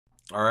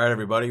All right,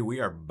 everybody, we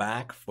are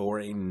back for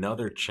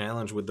another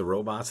challenge with the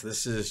robots.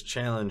 This is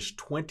challenge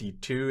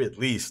 22, at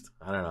least.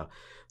 I don't know.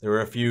 There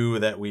were a few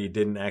that we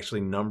didn't actually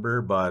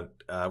number, but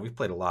we've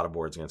played a lot of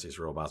boards against these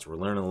robots. We're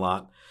learning a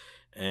lot,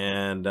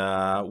 and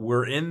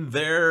we're in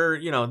their,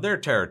 their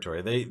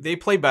territory. They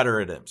play better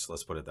at imps.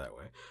 Let's put it that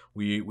way.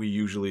 We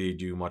usually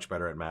do much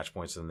better at match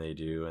points than they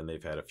do, and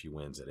they've had a few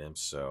wins at imps.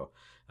 So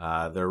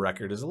their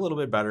record is a little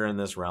bit better in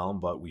this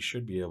realm, but we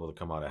should be able to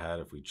come out ahead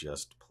if we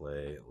just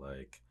play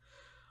like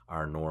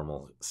our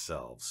normal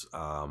selves.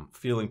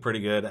 Feeling pretty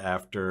good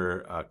after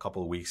a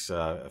couple of weeks,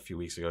 a few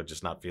weeks ago,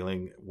 just not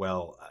feeling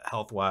well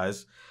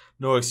health-wise.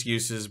 No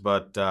excuses,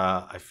 but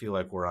I feel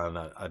like we're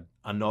on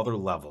another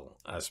level,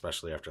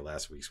 especially after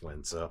last week's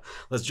win. So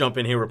let's jump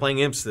in here. We're playing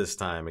imps this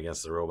time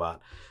against the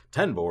robot.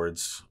 10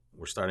 boards.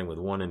 We're starting with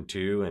 1 and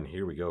 2, and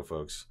here we go,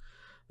 folks.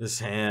 This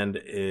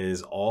hand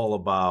is all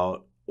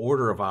about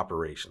order of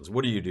operations.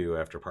 What do you do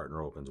after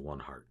partner opens 1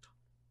 heart?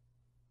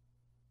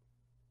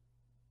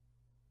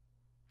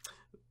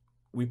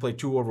 We play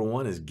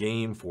 2/1 is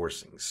game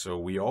forcing. So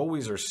we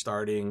always are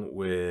starting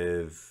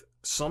with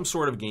some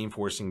sort of game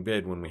forcing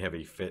bid when we have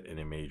a fit in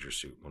a major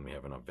suit, when we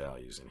have enough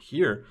values. And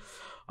here,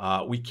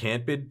 we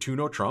can't bid 2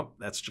 no trump.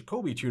 That's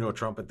Jacoby 2 no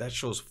trump, but that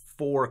shows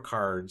 4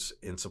 cards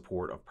in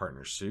support of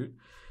partner suit.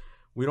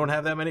 We don't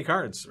have that many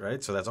cards,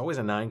 right? So that's always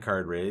a 9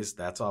 card raise.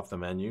 That's off the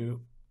menu.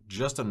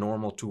 Just a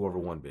normal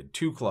 2/1 bid.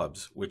 2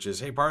 clubs, which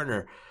is, hey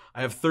partner, I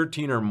have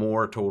 13 or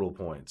more total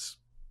points.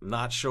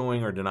 Not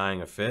showing or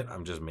denying a fit,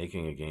 I'm just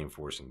making a game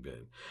forcing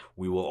bid.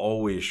 We will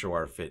always show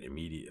our fit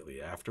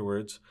immediately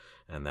afterwards,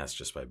 and that's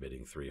just by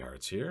bidding 3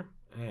 hearts here.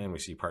 And we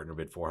see partner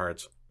bid 4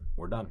 hearts.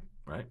 We're done,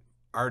 right?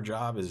 Our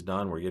job is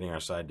done. We're getting our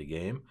side to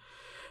game.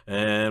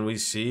 And we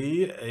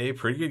see a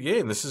pretty good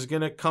game. This is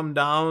going to come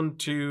down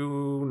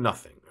to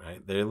nothing,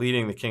 right? They're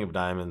leading the king of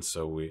diamonds,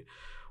 so we're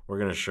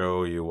going to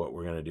show you what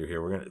we're going to do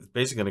here. It's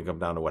basically going to come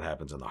down to what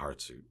happens in the heart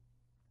suit.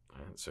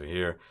 Right? So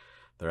here,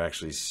 they're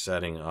actually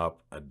setting up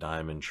a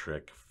diamond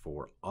trick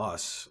for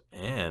us,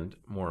 and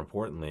more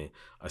importantly,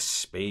 a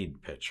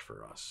spade pitch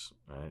for us,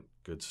 right?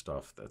 Good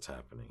stuff that's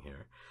happening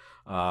here.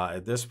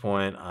 At this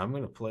point, I'm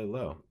going to play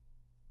low.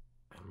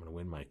 I'm going to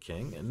win my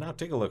king. And now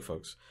take a look,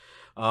 folks.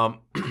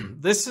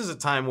 This is a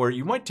time where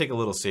you might take a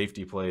little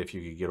safety play if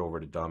you could get over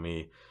to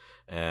dummy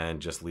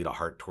and just lead a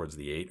heart towards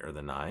the 8 or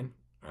the 9,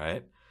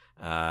 right?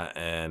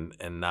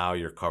 And now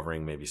you're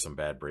covering maybe some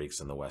bad breaks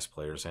in the West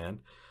player's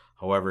hand.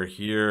 However,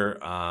 here,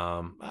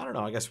 I don't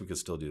know. I guess we could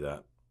still do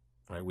that.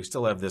 Right? We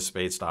still have this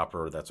spade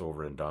stopper that's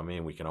over in dummy,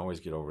 and we can always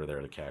get over there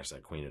to cash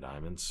that queen of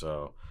diamonds.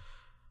 So,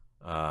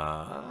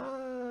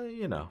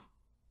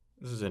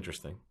 this is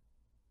interesting.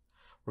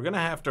 We're going to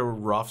have to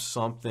rough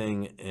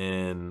something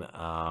in,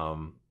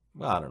 well,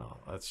 I don't know.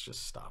 Let's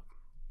just stop.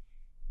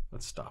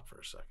 Let's stop for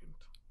a second.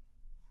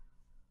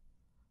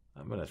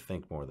 I'm going to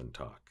think more than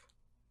talk.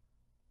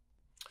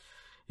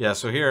 Yeah,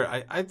 so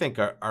here, I think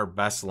our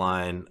best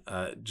line,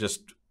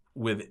 just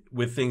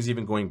with things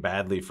even going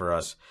badly for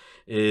us,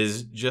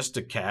 is just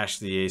to cash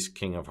the ace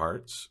king of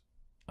hearts.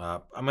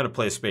 I'm going to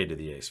play a spade to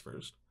the ace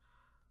first.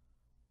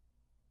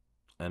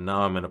 And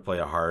now I'm going to play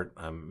a heart.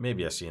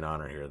 Maybe I see an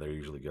honor here. They're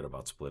usually good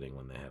about splitting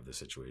when they have this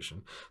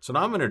situation. So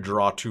now I'm going to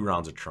draw 2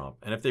 rounds of trump.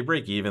 And if they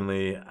break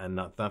evenly, and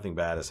nothing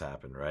bad has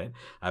happened, right?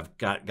 I've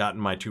gotten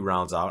my 2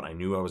 rounds out. I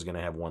knew I was going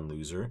to have 1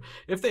 loser.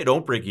 If they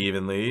don't break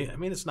evenly, I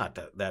mean, it's not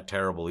that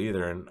terrible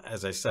either. And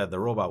as I said, the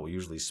robot will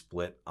usually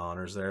split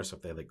honors there. So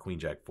if they had like queen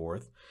jack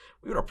 4th,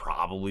 we would have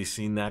probably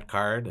seen that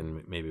card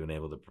and maybe been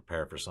able to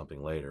prepare for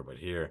something later. But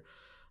here,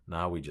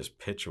 now we just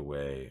pitch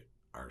away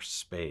our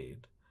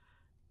spade.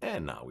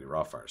 And now we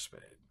rough our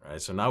spade,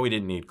 right? So now we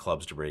didn't need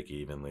clubs to break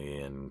evenly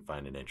and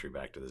find an entry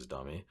back to this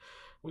dummy.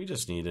 We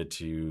just needed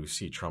to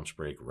see trumps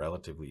break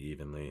relatively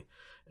evenly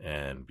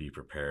and be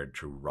prepared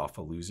to rough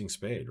a losing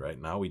spade, right?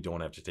 Now we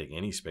don't have to take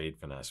any spade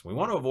finesse. We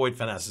want to avoid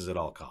finesses at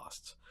all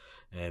costs.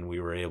 And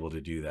we were able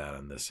to do that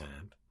on this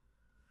hand.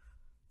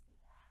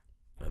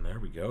 And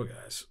there we go,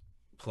 guys.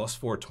 Plus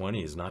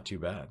 420 is not too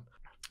bad.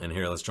 And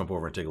here, let's jump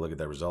over and take a look at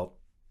that result.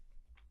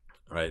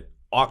 All right.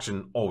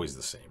 Auction, always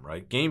the same,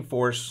 right? Game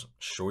force,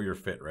 show your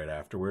fit right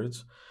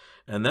afterwards.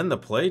 And then the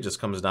play just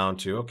comes down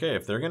to, okay,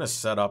 if they're going to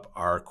set up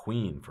our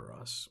queen for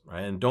us,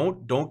 right? And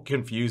don't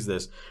confuse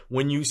this.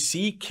 When you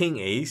see king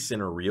ace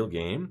in a real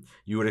game,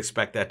 you would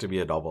expect that to be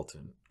a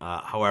doubleton.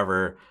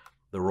 However,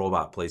 the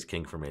robot plays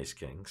king from ace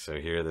king. So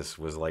here, this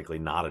was likely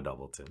not a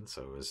doubleton.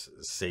 So it was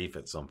safe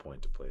at some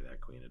point to play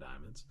that queen of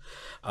diamonds.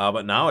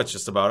 But now it's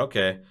just about,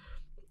 okay,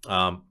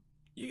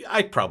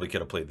 I probably could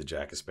have played the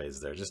jack of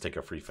spades there. Just take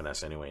a free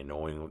finesse anyway,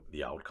 knowing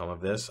the outcome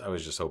of this. I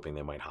was just hoping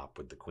they might hop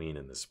with the queen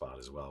in this spot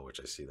as well, which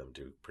I see them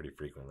do pretty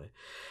frequently.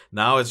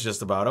 Now it's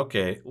just about,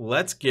 okay,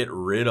 let's get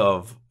rid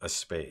of a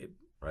spade,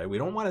 right? We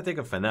don't want to take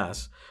a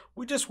finesse.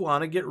 We just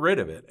want to get rid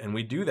of it. And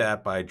we do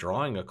that by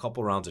drawing a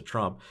couple rounds of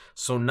trump.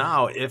 So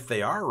now if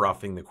they are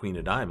roughing the queen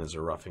of diamonds,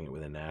 they're roughing it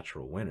with a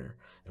natural winner.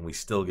 And we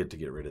still get to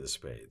get rid of the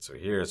spade. So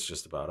here it's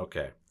just about,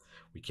 okay,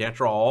 we can't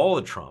draw all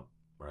the trump.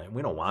 right?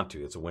 We don't want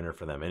to. It's a winner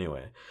for them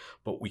anyway.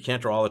 But we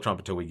can't draw the trump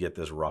until we get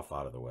this ruff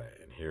out of the way.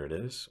 And here it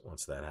is.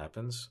 Once that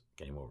happens,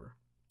 game over.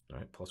 All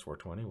right, plus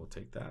 420. We'll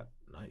take that.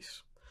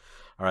 Nice.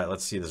 All right,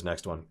 let's see this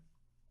next one.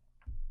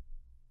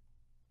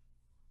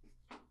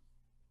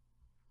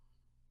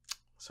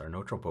 It's our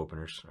no trump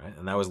openers, right?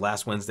 And that was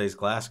last Wednesday's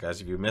class,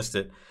 guys. If you missed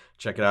it,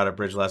 check it out at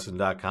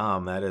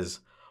bridgelesson.com. That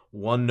is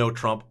one no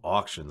trump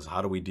auctions.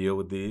 How do we deal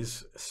with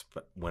these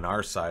when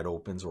our side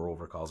opens or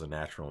overcalls a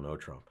natural no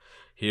trump?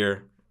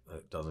 Here,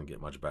 it doesn't get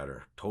much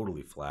better.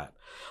 Totally flat.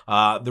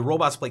 The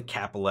robots play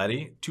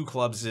Capoletti. 2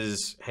 clubs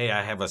is, hey,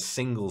 I have a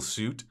single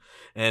suit.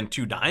 And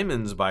 2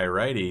 diamonds by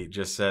righty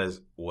just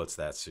says, what's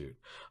that suit?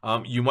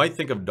 You might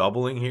think of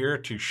doubling here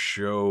to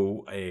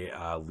show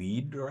a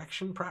lead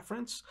direction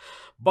preference.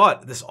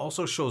 But this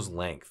also shows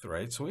length,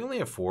 right? So we only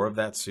have 4 of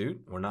that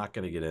suit. We're not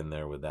going to get in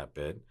there with that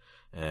bid.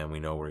 And we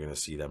know we're going to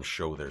see them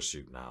show their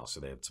suit now. So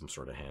they had some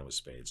sort of hand with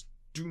spades.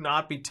 Do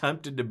not be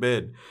tempted to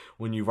bid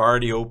when you've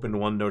already opened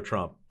 1 no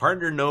trump.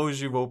 Partner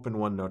knows you've opened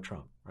 1 no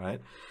trump,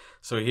 right?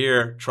 So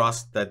here,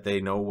 trust that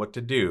they know what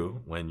to do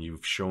when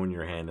you've shown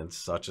your hand in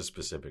such a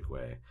specific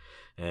way.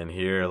 And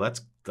here, let's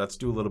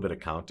do a little bit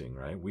of counting,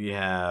 right? We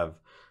have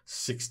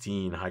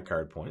 16 high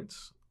card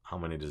points. How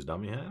many does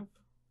dummy have?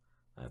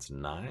 That's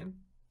 9.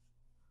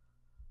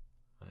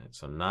 All right,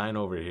 so 9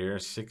 over here,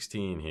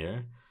 16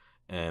 here.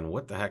 And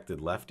what the heck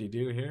did lefty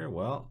do here?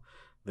 Well,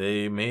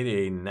 they made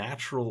a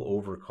natural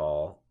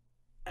overcall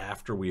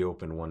after we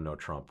opened 1 no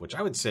trump, which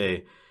I would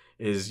say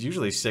is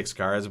usually 6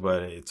 cards,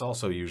 but it's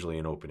also usually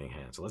an opening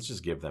hand. So let's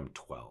just give them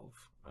 12,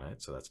 right?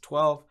 So that's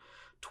 12,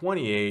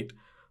 28,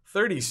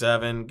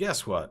 37.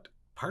 Guess what?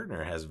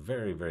 Partner has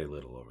very, very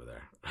little over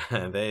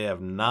there. They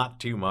have not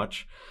too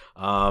much.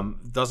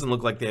 Doesn't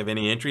look like they have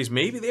any entries.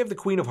 Maybe they have the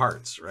Queen of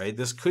Hearts, right?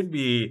 This could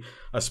be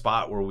a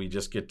spot where we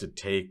just get to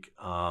take,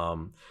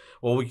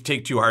 well, we can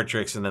take 2 heart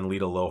tricks and then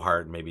lead a low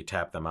heart and maybe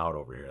tap them out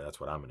over here. That's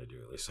what I'm going to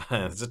do, at least.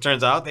 As it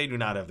turns out, they do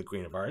not have the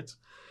Queen of Hearts.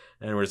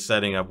 And we're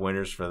setting up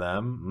winners for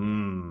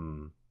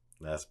them.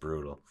 That's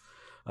brutal.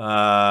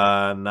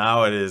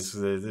 Now it is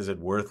it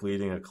worth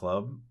leading a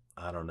club?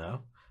 I don't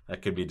know.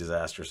 That could be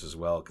disastrous as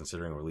well,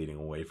 considering we're leading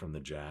away from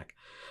the jack.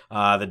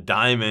 The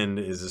diamond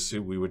is a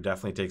suit we would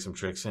definitely take some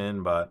tricks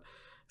in, but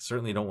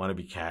certainly don't want to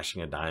be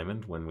cashing a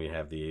diamond when we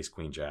have the ace,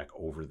 queen, jack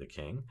over the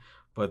king.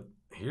 But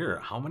here,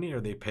 how many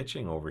are they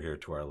pitching over here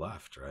to our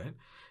left, right?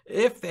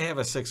 If they have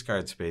a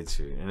 6-card spade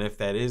suit, and if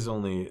that is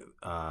only,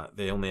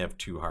 they only have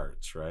 2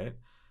 hearts, right?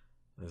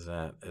 Is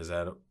that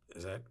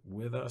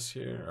with us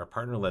here? Our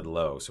partner led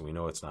low, so we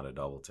know it's not a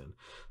doubleton.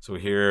 So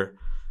here,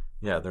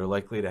 yeah, they're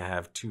likely to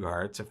have 2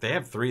 hearts. If they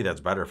have 3, that's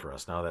better for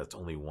us. Now that's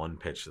only 1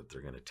 pitch that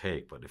they're going to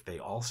take. But if they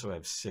also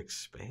have 6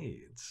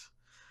 spades,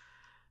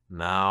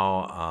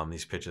 now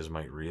these pitches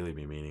might really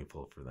be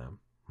meaningful for them.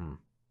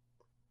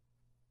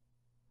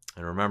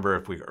 And remember,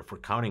 if we're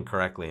counting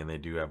correctly, and they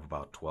do have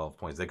about 12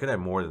 points, they could have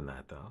more than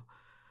that though.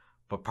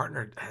 But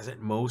partner has at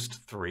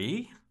most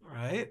 3,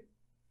 right?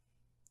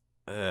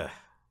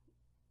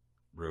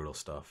 Brutal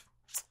stuff.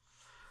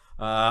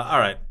 All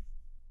right.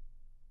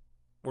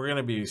 We're going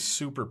to be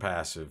super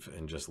passive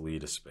and just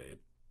lead a spade.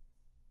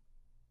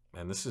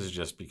 And this is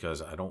just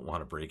because I don't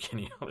want to break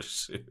any other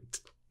suit.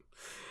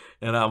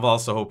 And I'm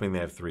also hoping they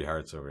have 3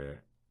 hearts over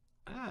here.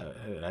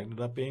 It ended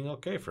up being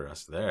okay for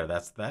us there.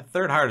 That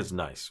 3rd heart is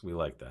nice. We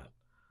like that.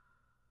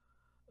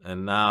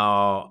 And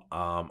now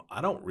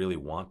I don't really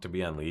want to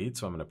be on lead,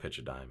 so I'm going to pitch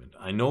a diamond.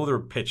 I know they're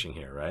pitching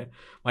here, right?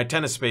 My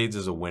 10 of spades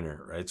is a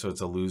winner, right? So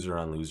it's a loser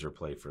on loser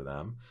play for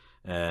them.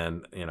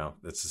 And, you know,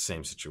 it's the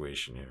same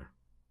situation here.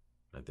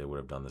 That they would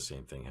have done the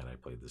same thing had I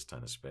played this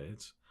 10 of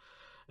spades.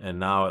 And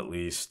now at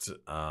least,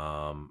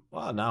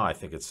 well, now I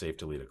think it's safe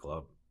to lead a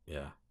club.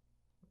 Yeah.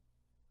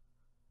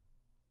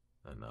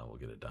 And now we'll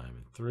get a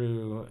diamond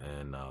through,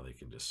 and now they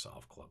can just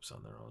solve clubs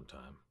on their own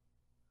time.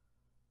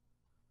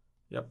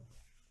 Yep.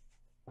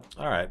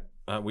 All right.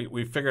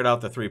 We figured out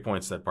the 3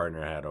 points that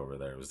partner had over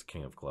there. It was the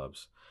king of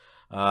clubs.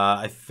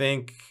 I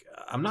think,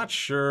 I'm not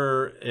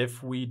sure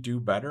if we do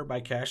better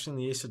by cashing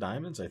the ace of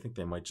diamonds. I think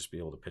they might just be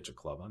able to pitch a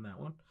club on that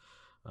one.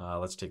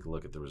 Let's take a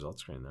look at the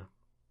results screen there.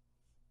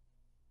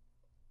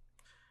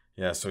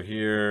 Yeah, so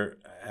here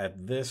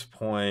at this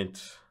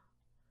point,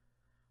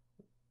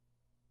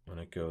 when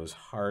it goes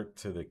heart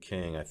to the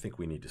king, I think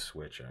we need to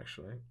switch,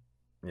 actually.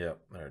 Yep,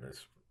 there it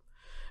is.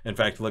 In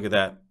fact, look at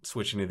that.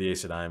 Switching to the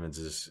ace of diamonds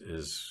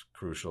is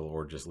crucial,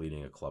 or just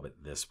leading a club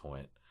at this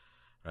point,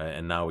 right?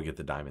 And now we get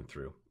the diamond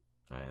through,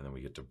 right? And then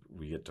we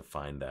get to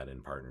find that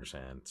in partner's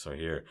hand. So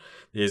here,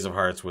 the ace of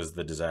hearts was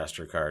the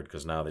disaster card,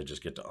 because now they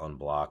just get to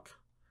unblock,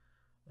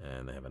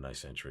 and they have a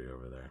nice entry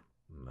over there.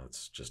 And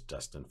that's just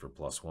destined for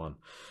 +1.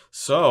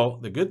 So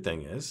the good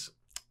thing is,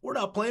 we're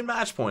not playing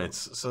match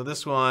points. So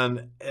this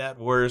one, at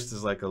worst,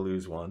 is like a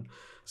lose one.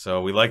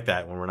 So we like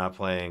that when we're not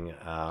playing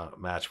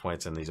match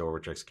points and these over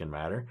tricks can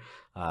matter.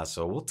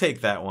 So we'll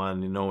take that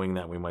one, knowing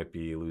that we might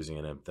be losing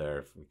an imp there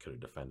if we could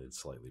have defended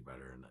slightly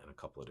better in a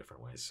couple of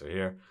different ways. So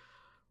here,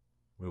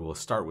 we will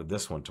start with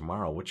this one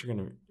tomorrow. What's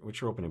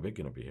your opening bid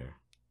going to be here?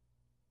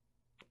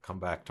 come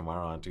back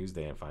tomorrow on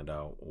Tuesday and find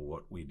out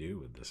what we do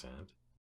with this hand.